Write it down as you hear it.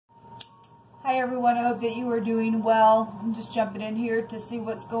Hi everyone, I hope that you are doing well. I'm just jumping in here to see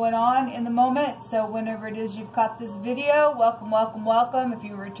what's going on in the moment. So whenever it is you've caught this video, welcome, welcome, welcome. If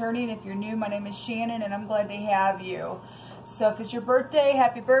you're returning, if you're new, my name is Shannon and I'm glad to have you. So if it's your birthday,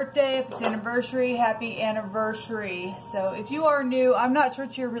 happy birthday. If it's anniversary, happy anniversary. So if you are new, I'm not sure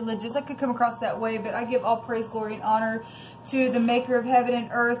you're religious. I could come across that way, but I give all praise, glory, and honor to the maker of heaven and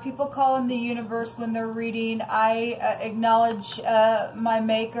earth. People call him the universe when they're reading. I acknowledge my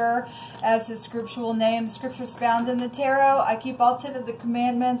maker as his scriptural name. The scriptures found in the tarot. I keep all 10 of the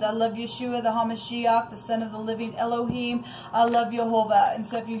commandments. I love Yeshua, the HaMashiach, the son of the living Elohim. I love Jehovah. And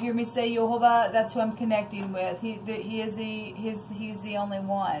so if you hear me say Jehovah, that's who I'm connecting with. He's the only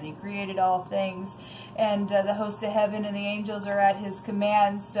one. He created all things. And the host of heaven and the angels are at his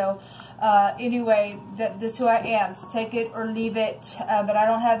command. So anyway, this is who I am. So take it or leave it. But I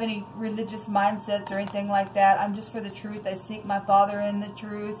don't have any religious mindsets or anything like that. I'm just for the truth. I seek my Father in the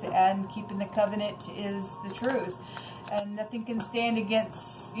truth, and keeping the covenant is the truth. And nothing can stand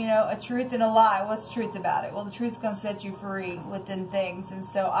against, you know, a truth and a lie. What's the truth about it? Well, the truth's going to set you free within things. And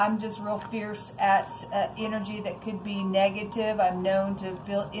so I'm just real fierce at energy that could be negative. I'm known to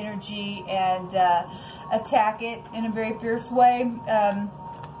feel energy and attack it in a very fierce way.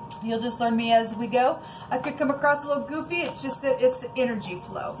 You'll just learn me as we go. I could come across a little goofy. It's just that it's energy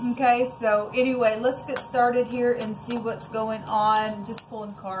flow. Okay, so anyway, let's get started here and see what's going on. Just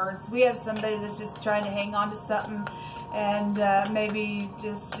pulling cards. We have somebody that's just trying to hang on to something and maybe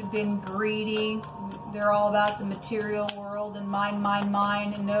just been greedy. They're all about the material world and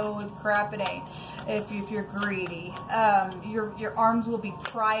mine, and no crap it ain't. If you're greedy, your arms will be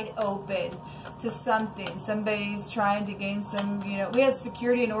pried open to something. Somebody's trying to gain some, you know, we had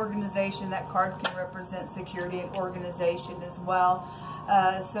security and organization. That card can represent security and organization as well.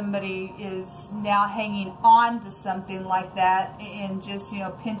 Somebody is now hanging on to something like that and just, you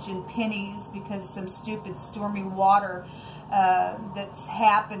know, pinching pennies because some stupid stormy water that's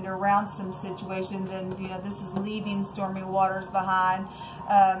happened around some situation. Then, you know, this is leaving stormy waters behind.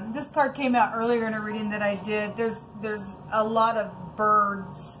 This card came out earlier in a reading that I did. There's a lot of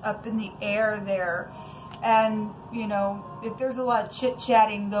birds up in the air there. And, you know, if there's a lot of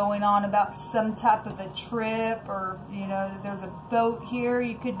chit-chatting going on about some type of a trip, or, you know, there's a boat here,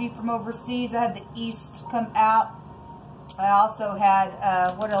 you could be from overseas. I had the East come out. I also had,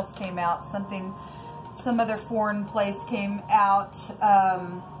 what else came out? Some other foreign place came out.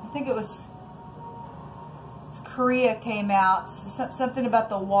 I think it was Korea came out. Something about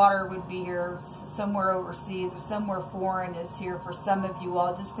the water would be here somewhere overseas, or somewhere foreign is here for some of you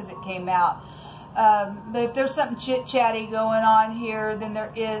all, just because it came out. But if there's something chit-chatty going on here, then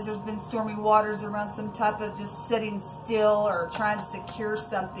there's been stormy waters around some type of just sitting still or trying to secure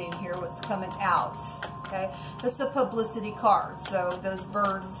something here, what's coming out. Okay, that's the publicity card. So those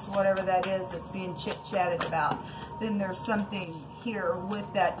birds, whatever that is, that's being chit-chatted about, then there's something here with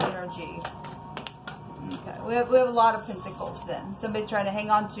that energy. Okay, we have a lot of pentacles then. Somebody trying to hang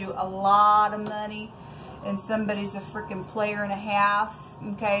on to a lot of money, and somebody's a freaking player and a half.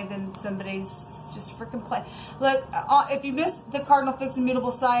 Okay, then somebody's just freaking play. Look, if you missed the Cardinal Fixed and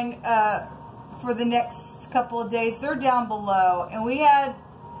Mutable sign for the next couple of days, they're down below. And we had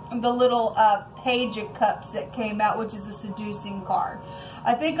the little Page of Cups that came out, which is a seducing card.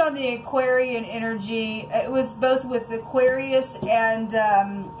 I think on the Aquarian energy, it was both with Aquarius and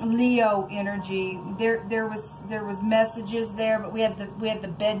Leo energy. There was messages there, but we had the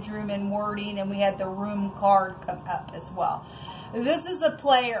bedroom and wording, and we had the room card come up as well. This is a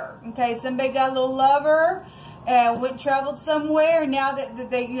player, okay? Somebody got a little lover and went and traveled somewhere. And now that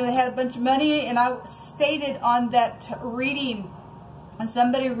they, you know, they had a bunch of money, and I stated on that reading, and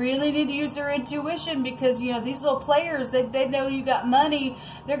somebody really need to use their intuition, because, you know, these little players, they know you got money,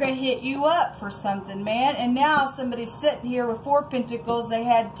 they're going to hit you up for something, man. And now somebody's sitting here with 4 pentacles, they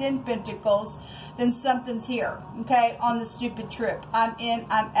had 10 pentacles, then something's here, okay, on the stupid trip. I'm in,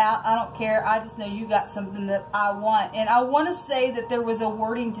 I'm out, I don't care, I just know you got something that I want. And I want to say that there was a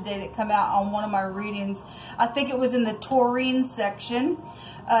wording today that came out on one of my readings. I think it was in the Taurine section.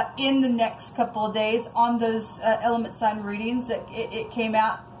 In the next couple of days on those element sign readings, that it came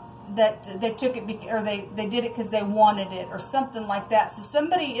out that they took it or they did it because they wanted it or something like that. So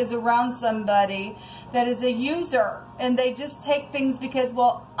somebody is around somebody that is a user, and they just take things because,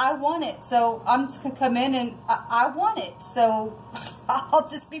 well, I want it, so I'm just gonna come in and I want it, so I'll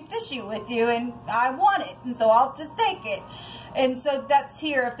just be fishy with you, and I want it, and so I'll just take it. And so that's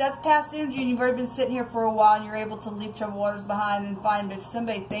here. If that's past energy and you've already been sitting here for a while and you're able to leave troubled waters behind, then fine. But if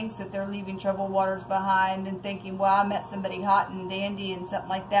somebody thinks that they're leaving troubled waters behind and thinking, well, I met somebody hot and dandy and something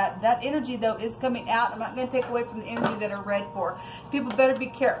like that, that energy, though, is coming out. I'm not going to take away from the energy that I read for. People better be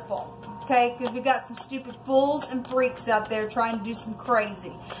careful. Okay, because we got some stupid fools and freaks out there trying to do some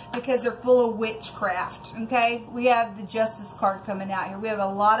crazy because they're full of witchcraft. Okay, we have the justice card coming out here. We have a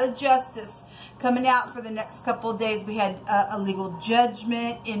lot of justice coming out for the next couple of days. We had a legal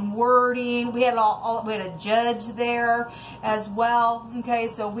judgment in wording. We had we had a judge there as well. Okay,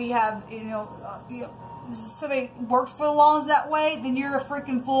 so we have somebody works for the laws that way, then you're a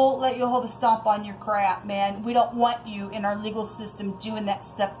freaking fool. Let you hold a stomp on your crap, man. We don't want you in our legal system doing that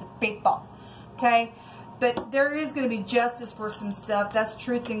stuff to people. Okay? But there is going to be justice for some stuff. That's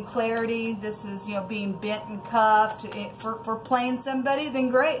truth and clarity. This is, being bent and cuffed for playing somebody, then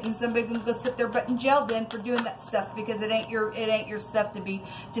great. And somebody can go sit there but in jail then for doing that stuff because it ain't your stuff to be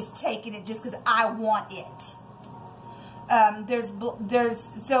just taking it just because I want it.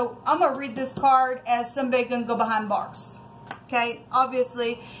 So I'm going to read this card as somebody going to go behind bars. Okay,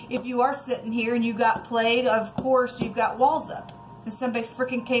 obviously, if you are sitting here and you got played, of course you've got walls up. And somebody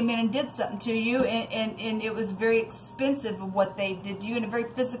freaking came in and did something to you, and it was very expensive of what they did to you in a very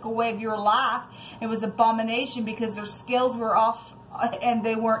physical way of your life. It was abomination because their scales were off and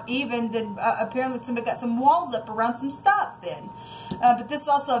they weren't even. Then apparently somebody got some walls up around some stuff then. But this is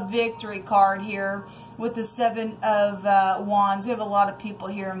also a victory card here with the 7 of Wands. We have a lot of people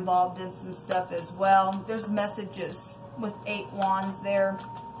here involved in some stuff as well. There's messages with 8 Wands there.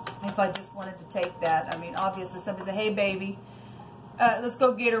 If I just wanted to take that. I mean, obviously somebody said, hey, baby, let's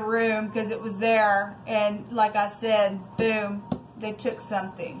go get a room because it was there. And like I said, boom, they took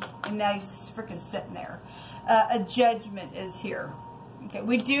something. And now you're just freaking sitting there. A judgment is here. Okay,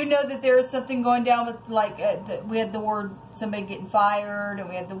 we do know that there is something going down with, like, we had the word somebody getting fired, and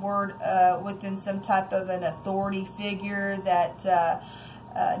we had the word within some type of an authority figure that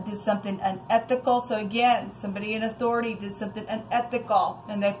did something unethical. So again, somebody in authority did something unethical,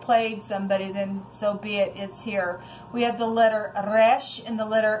 and they played somebody, then so be it, it's here. We have the letter Resh and the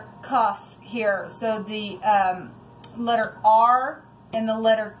letter Kaf here. So the letter R and the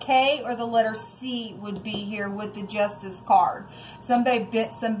letter K or the letter C would be here with the justice card. Somebody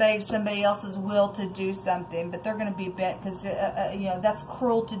bent somebody else's will to do something, but they're going to be bent because that's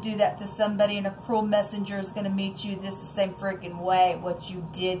cruel to do that to somebody, and a cruel messenger is going to meet you just the same freaking way what you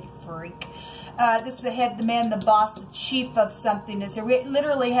did, freak. This is the head, the man, the boss, the chief of something. Is here. We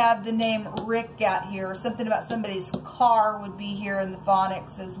literally have the name Rick out here, or something about somebody's car would be here in the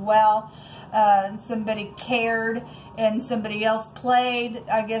phonics as well. Somebody cared and somebody else played.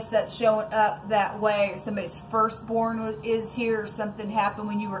 I guess that's showing up that way. Or somebody's firstborn is here. Or something happened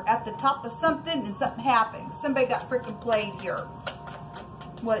when you were at the top of something and something happened. Somebody got freaking played here.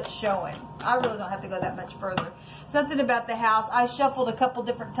 What it's showing. I really don't have to go that much further. Something about the house. I shuffled a couple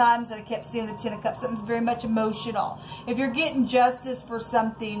different times and I kept seeing the 10 of Cups. Something's very much emotional. If you're getting justice for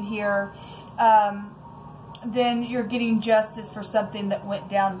something here, then you're getting justice for something that went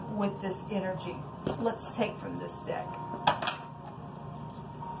down with this energy. Let's take from this deck.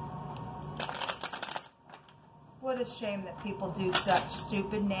 What a shame that people do such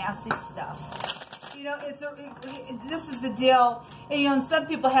stupid, nasty stuff. This is the deal. And, some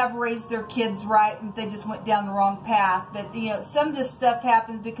people have raised their kids right and they just went down the wrong path. But, some of this stuff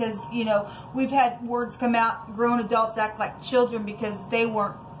happens because, we've had words come out, grown adults act like children because they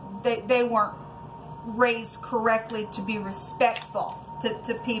weren't raised correctly to be respectful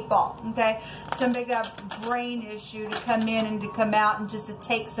to people. Okay, somebody got a brain issue to come in and to come out and just to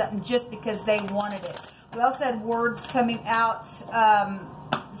take something just because they wanted it. We also had words coming out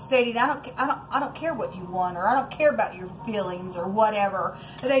stating, I don't care what you want, or I don't care about your feelings or whatever.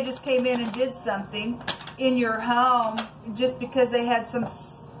 They just came in and did something in your home just because they had some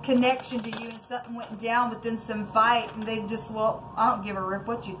connection to you and something went down within some fight, and they just, well, I don't give a rip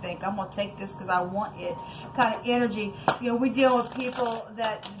what you think. I'm going to take this because I want it kind of energy. We deal with people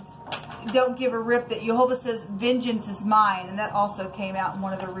that don't give a rip, that Jehovah says vengeance is mine, and that also came out in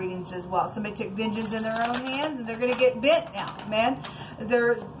one of the readings as well. Somebody took vengeance in their own hands and they're going to get bent now, man.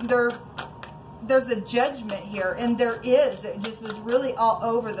 There's a judgment here, and there is. It just was really all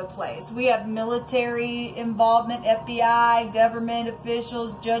over the place. We have military involvement, FBI, government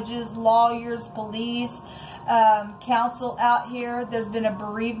officials, judges, lawyers, police, council out here. There's been a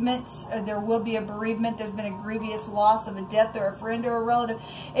bereavement, or there will be a bereavement. There's been a grievous loss of a death or a friend or a relative.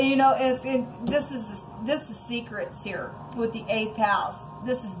 And this is secrets here with the 8th house.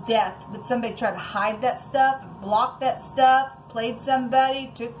 This is death, but somebody tried to hide that stuff and block that stuff. Played somebody,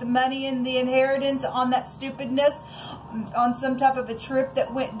 took the money and the inheritance on that stupidness, on some type of a trip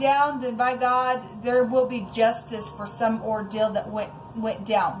that went down, then by God, there will be justice for some ordeal that went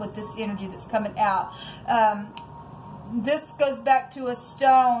down with this energy that's coming out. this goes back to a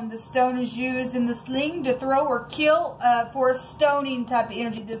stone. The stone is used in the sling to throw or kill for a stoning type of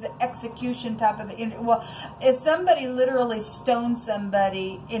energy. There's an execution type of energy. Well, if somebody literally stones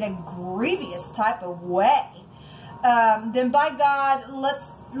somebody in a grievous type of way, then by God,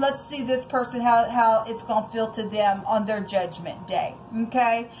 let's see this person, how it's going to feel to them on their judgment day.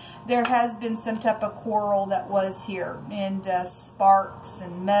 Okay? There has been some type of quarrel that was here, and sparks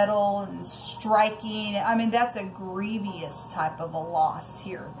and metal and striking. I mean, that's a grievous type of a loss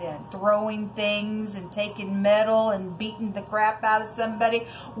here then. Throwing things and taking metal and beating the crap out of somebody.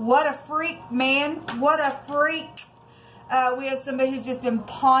 What a freak, man. What a freak. We have somebody who's just been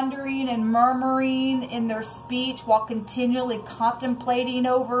pondering and murmuring in their speech while continually contemplating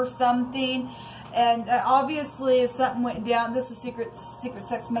over something. And obviously, if something went down, this is secret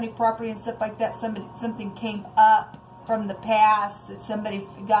sex, money, property, and stuff like that. Something came up from the past. That somebody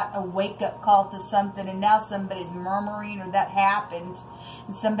got a wake-up call to something, and now somebody's murmuring, or that happened,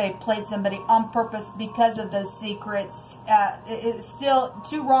 and somebody played somebody on purpose because of those secrets. It's still,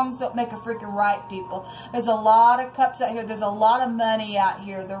 two wrongs don't make a freaking right, people. There's a lot of cups out here. There's a lot of money out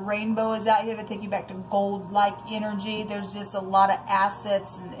here. The rainbow is out here. They take you back to gold-like energy. There's just a lot of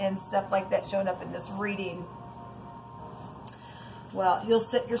assets and stuff like that showing up in this reading. Well, you'll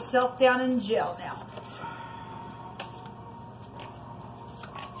sit yourself down in jail now.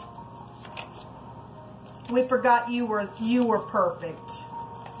 We forgot you were perfect.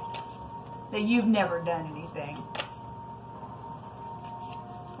 That you've never done anything.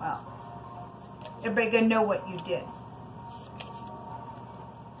 Well, everybody gonna know what you did.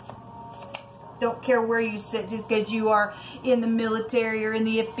 Don't care where you sit, just because you are in the military or in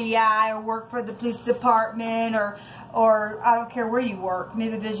the FBI or work for the police department or I don't care where you work.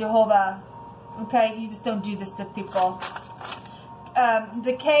 Neither does Jehovah. Okay, you just don't do this to people.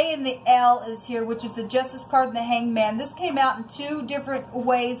 The K and the L is here, which is the Justice card and the Hangman. This came out in two different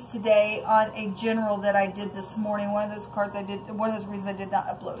ways today on a general that I did this morning. One of those cards I did, one of those reasons I did not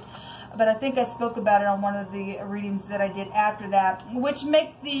upload. But I think I spoke about it on one of the readings that I did after that, which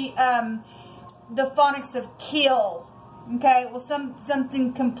make the phonics of kill. Okay, well,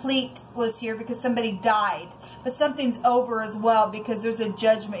 something complete was here because somebody died. But something's over as well because there's a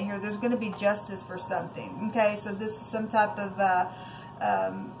judgment here. There's going to be justice for something. Okay, so this is some type of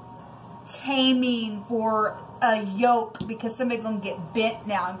taming for a yoke because somebody's going to get bent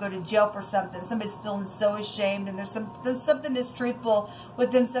now and go to jail for something. Somebody's feeling so ashamed, and there's something that's truthful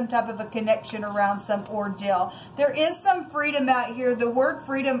within some type of a connection around some ordeal. There is some freedom out here. The word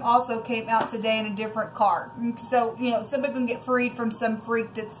freedom also came out today in a different card. So, you know, somebody's going to get freed from some freak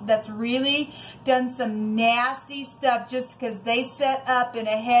that's really done some nasty stuff just because they set up in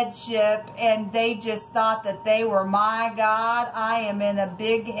a headship and they just thought that they were, my God, I am in a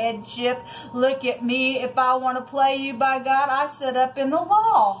big headship. Look at me. If I want to play you, by God, I set up in the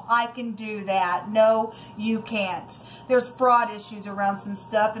law. I can do that. No, you can't. There's fraud issues around some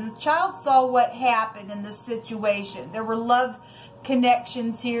stuff, and the child saw what happened in this situation. There were love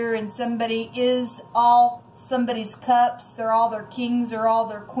connections here, and somebody is all somebody's cups. They're all their kings, they're all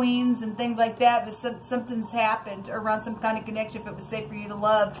their queens and things like that. But something's happened around some kind of connection if it was safe for you to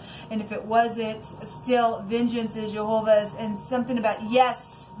love. And if it wasn't, still vengeance is Jehovah's. And something about,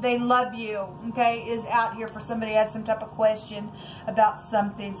 yes, they love you, okay, is out here for somebody who had some type of question about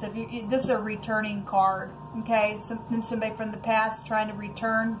something. So if this is a returning card. Okay, somebody from the past trying to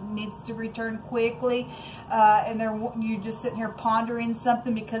return, needs to return quickly, and you're just sitting here pondering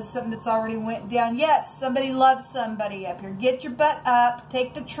something because something that's already went down. Yes, somebody loves somebody up here. Get your butt up,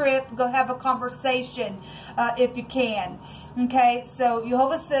 take the trip, go have a conversation if you can. Okay, so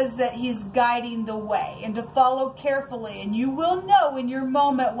Jehovah says that he's guiding the way and to follow carefully, and you will know in your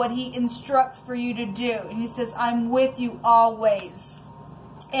moment what he instructs for you to do. And he says, I'm with you always.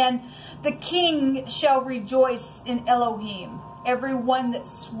 And the king shall rejoice in Elohim. Everyone that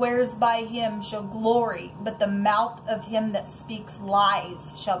swears by him shall glory, but the mouth of him that speaks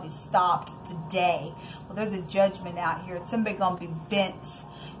lies shall be stopped today. Well, there's a judgment out here. Somebody's going to be bent.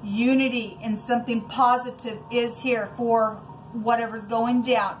 Unity and something positive is here for whatever's going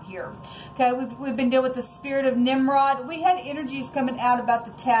down here. Okay, we've been dealing with the spirit of Nimrod. We had energies coming out about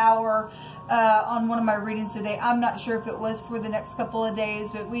the tower on one of my readings today. I'm not sure if it was for the next couple of days,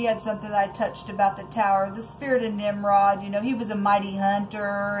 but we had something that I touched about the tower. The spirit of Nimrod, you know, he was a mighty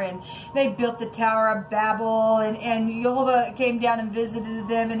hunter, and they built the Tower of Babel, and Jehovah came down and visited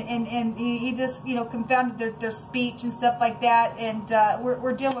them, and he just, you know, confounded their speech and stuff like that. And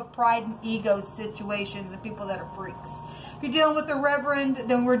we're dealing with pride and ego situations and people that are freaks. If you're dealing with the Reverend,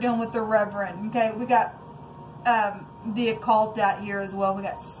 then we're dealing with the Reverend. Okay, we got the occult out here as well. We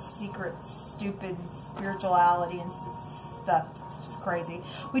got secret, stupid spirituality and stuff. It's just crazy.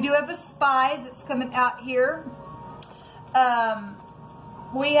 We do have a spy that's coming out here.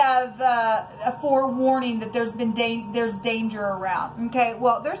 We have a forewarning that there's danger around. Okay,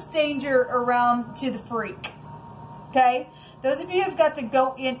 well, there's danger around to the freak. Okay, those of you have got to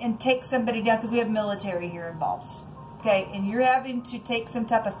go in and take somebody down because we have military here involved. Okay, and you're having to take some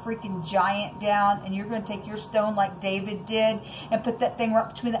type of freaking giant down, and you're going to take your stone like David did and put that thing right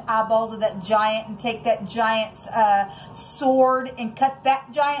between the eyeballs of that giant and take that giant's sword and cut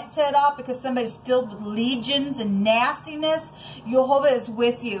that giant's head off because somebody's filled with legions and nastiness. Yehovah is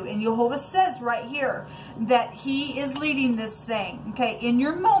with you, and Yehovah says right here that he is leading this thing. Okay, in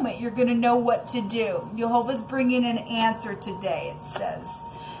your moment, you're going to know what to do. Yehovah's bringing an answer today, it says.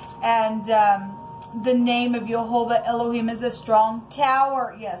 And the name of Yehovah Elohim is a strong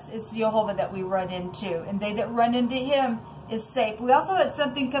tower. Yes, it's Yehovah that we run into. And they that run into him is safe. We also had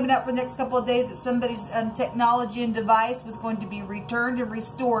something coming out for the next couple of days that somebody's technology and device was going to be returned and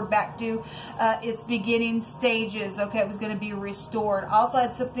restored back to its beginning stages. Okay, it was going to be restored. Also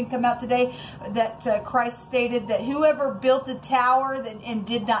had something come out today that Christ stated that whoever built a tower and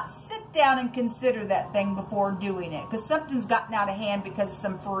did not sit down and consider that thing before doing it, because something's gotten out of hand because of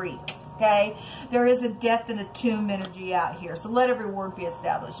some freak. Okay, there is a death and a tomb energy out here. So let every word be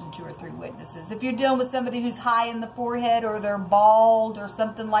established in 2 or 3 witnesses. If you're dealing with somebody who's high in the forehead or they're bald or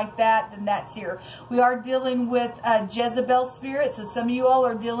something like that, then that's here. We are dealing with Jezebel spirit. So some of you all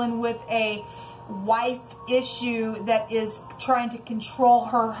are dealing with a wife issue that is trying to control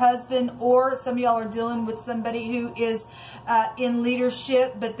her husband, or some of y'all are dealing with somebody who is in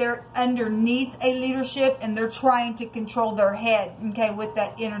leadership, but they're underneath a leadership and they're trying to control their head, okay, with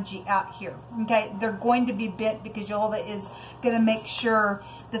that energy out here. Okay, they're going to be bent because Jehovah is going to make sure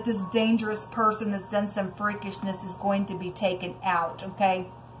that this dangerous person that's done some freakishness is going to be taken out. Okay,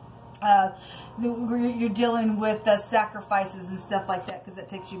 you're dealing with sacrifices and stuff like that, because that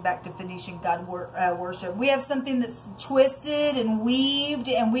takes you back to Phoenician God worship. We have something that's twisted and weaved,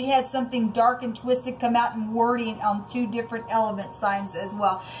 and we had something dark and twisted come out in wording on 2 different element signs as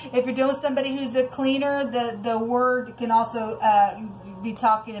well. If you're dealing with somebody who's a cleaner, the word can also be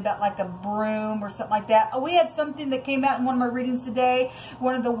talking about like a broom or something like that. We had something that came out in one of my readings today.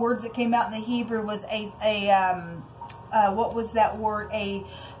 One of the words that came out in the Hebrew was what was that word?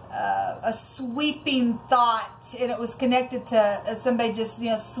 A sweeping thought, and it was connected to somebody just, you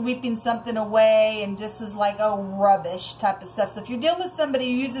know, sweeping something away, and just is like, oh, rubbish type of stuff. So if you're dealing with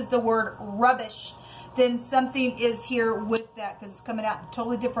somebody who uses the word rubbish, then something is here with that, because it's coming out in a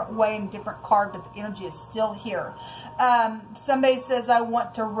totally different way and different card, but the energy is still here. Somebody says, I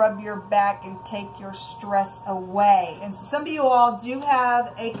want to rub your back and take your stress away. And so some of you all do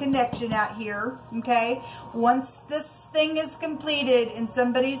have a connection out here, okay? Once this thing is completed and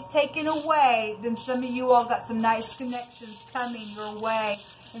somebody's taken away, then some of you all got some nice connections coming your way.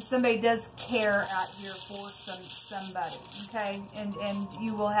 And somebody does care out here for somebody, okay? And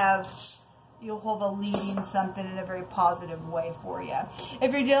you will have Yehovah leading something in a very positive way for you.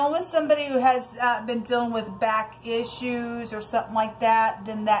 If you're dealing with somebody who has been dealing with back issues or something like that,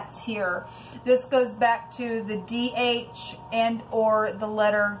 then that's here. This goes back to the DH and or the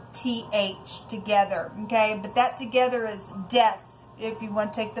letter TH together, okay? But that together is death, if you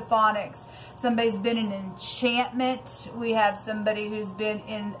want to take the phonics. Somebody's been in enchantment. We have somebody who's been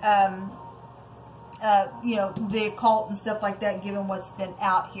in you know, the occult and stuff like that, given what's been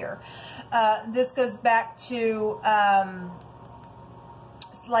out here. This goes back to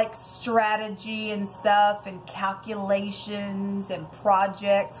like strategy and stuff, and calculations and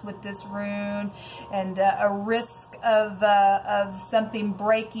projects with this rune, and a risk of something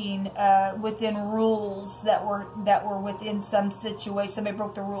breaking within rules that were within some situation. Somebody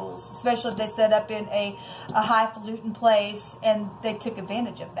broke the rules, especially if they set up in a highfalutin place and they took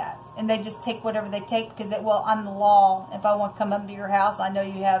advantage of that, and they just take whatever they take because well, I'm the law. If I want to come up to your house, I know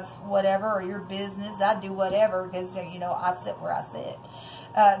you have whatever, or your business, I do whatever because, you know, I sit where I sit.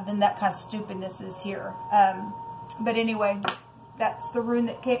 Then that kind of stupidness is here. But anyway, that's the rune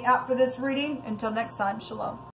that came out for this reading. Until next time, shalom.